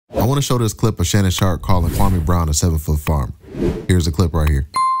want to show this clip of Shannon Sharpe calling Kwame Brown a 7-foot farmer. Here's the clip right here.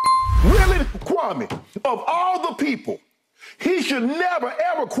 Really, Kwame, of all the people, he should never,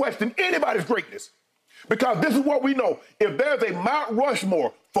 ever question anybody's greatness. Because this is what we know. If there's a Mount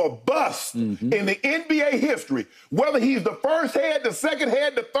Rushmore for busts in the NBA history, whether he's the first head, the second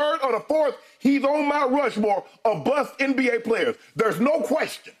head, the third, or the fourth, he's on Mount Rushmore of bust NBA players. There's no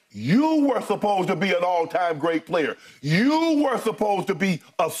question. You were supposed to be an all-time great player. You were supposed to be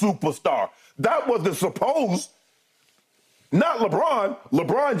a superstar. That was the supposed, not LeBron.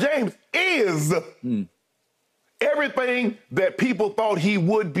 LeBron James is everything that people thought he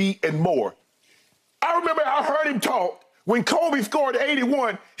would be and more. I remember I heard him talk when Kobe scored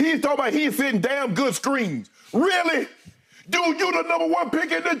 81. He's talking about he's hitting damn good screens. Really? Dude, you the #1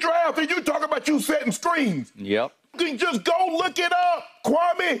 pick in the draft, and you talking about you setting screens. Yep. You can just go look it up,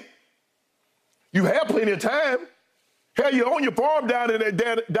 Kwame. You have plenty of time. Hell, you own your farm down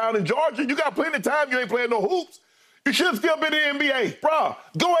in Georgia. You got plenty of time. You ain't playing no hoops. You should still be in the NBA. Bro,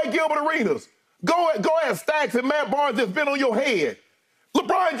 go at Gilbert Arenas. Go at Stacks and Matt Barnes that's been on your head.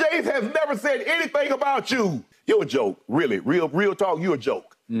 LeBron James has never said anything about you. You're a joke, really. Real talk, you're a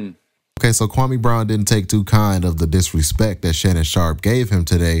joke. Okay, so Kwame Brown didn't take too kind of the disrespect that Shannon Sharpe gave him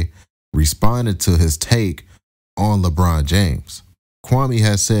today, responded to his take on LeBron James. Kwame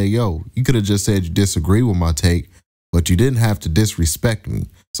has said, yo, you could have just said you disagree with my take, but you didn't have to disrespect me.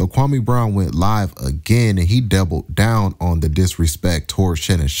 So Kwame Brown went live again, and he doubled down on the disrespect towards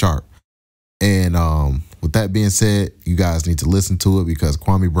Shannon Sharpe. And with that being said, you guys need to listen to it because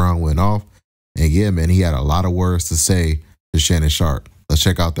Kwame Brown went off. And yeah, man, he had a lot of words to say to Shannon Sharpe. Let's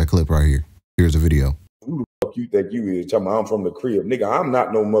check out that clip right here. Here's the video. Who the fuck you think you is? Talking about I'm from the crib. Nigga, I'm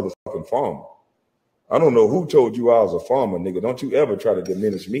not no motherfucking farmer. I don't know who told you I was a farmer, nigga. Don't you ever try to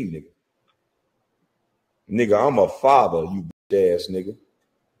diminish me, nigga. Nigga, I'm a father, you bitch ass nigga.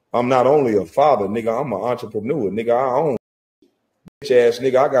 I'm not only a father, nigga, I'm an entrepreneur. Nigga, I own bitch ass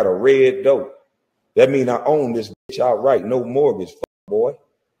nigga. I got a red dope. That mean I own this bitch outright. No mortgage, fuck boy.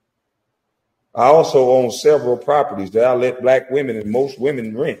 I also own several properties that I let black women and most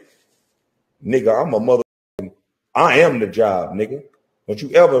women rent. Nigga, I'm a motherfucking, I am the job, nigga. Don't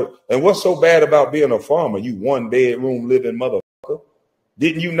you ever, and what's so bad about being a farmer, you 1-bedroom living motherfucker?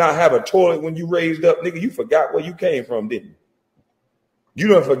 Didn't you not have a toilet when you raised up, nigga? You forgot where you came from, didn't you? You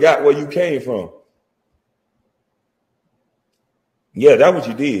done forgot where you came from. Yeah, that's what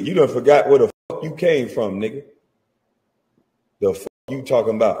you did. You done forgot where the fuck you came from, nigga. The fuck you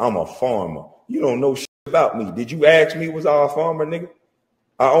talking about? I'm a farmer. You don't know shit about me. Did you ask me was I a farmer, nigga?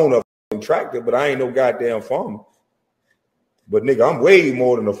 I own a fucking tractor, but I ain't no goddamn farmer. But nigga, I'm way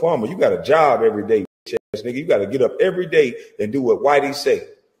more than a farmer. You got a job every day, bitch ass nigga. You got to get up every day and do what Whitey say.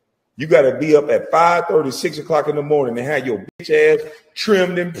 You got to be up at 5:30, 6 o'clock in the morning and have your bitch ass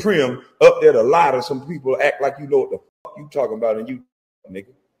trimmed and prim up there to lie to some people, act like you know what the fuck you talking about, and you, nigga.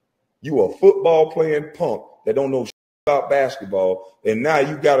 You a football playing punk that don't know shit about basketball, and now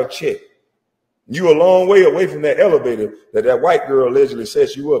you got a check. You a long way away from that elevator that white girl allegedly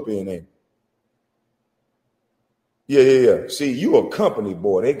sets you up in, ain't Yeah. See, you a company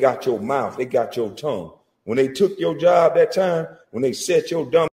boy. They got your mouth. They got your tongue. When they took your job that time, when they set your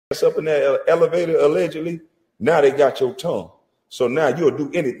dumb ass up in that elevator allegedly, now they got your tongue. So now you'll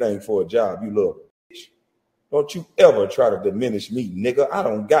do anything for a job you love. Bitch. Don't you ever try to diminish me, nigga. I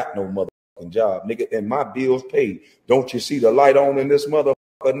don't got no motherfucking job, nigga, and my bills paid. Don't you see the light on in this motherfucker,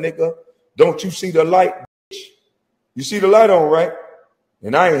 nigga? Don't you see the light, bitch? You see the light on, right?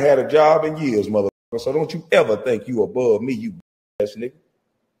 And I ain't had a job in years, motherfucker. So don't you ever think you above me, you ass nigga.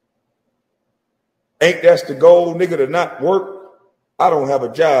 Ain't that's the goal, nigga, to not work? I don't have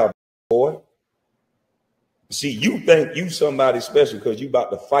a job, boy. See, you think you somebody special because you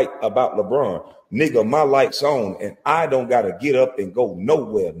about to fight about LeBron. Nigga, my light's on, and I don't got to get up and go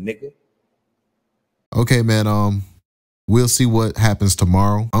nowhere, nigga. Okay, man, we'll see what happens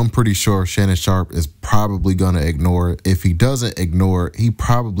tomorrow. I'm pretty sure Shannon Sharpe is probably going to ignore it. If he doesn't ignore it, he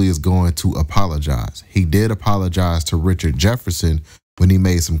probably is going to apologize. He did apologize to Richard Jefferson when he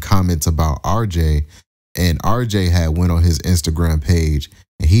made some comments about RJ, and RJ had went on his Instagram page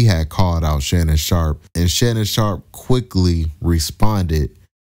and he had called out Shannon Sharpe, and Shannon Sharpe quickly responded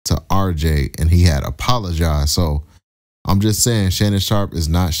to RJ and he had apologized. So I'm just saying Shannon Sharpe is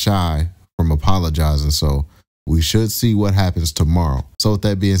not shy from apologizing. So we should see what happens tomorrow. So with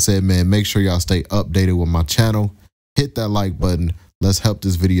that being said, man, make sure y'all stay updated with my channel. Hit that like button. Let's help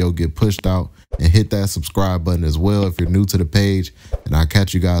this video get pushed out, and hit that subscribe button as well if you're new to the page. And I'll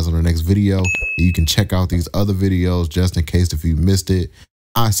catch you guys on the next video. You can check out these other videos just in case if you missed it.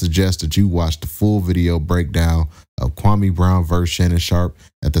 I suggest that you watch the full video breakdown of Kwame Brown versus Shannon Sharpe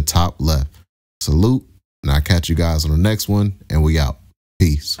at the top left. Salute, and I'll catch you guys on the next one, and we out.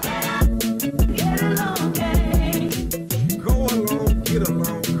 Peace.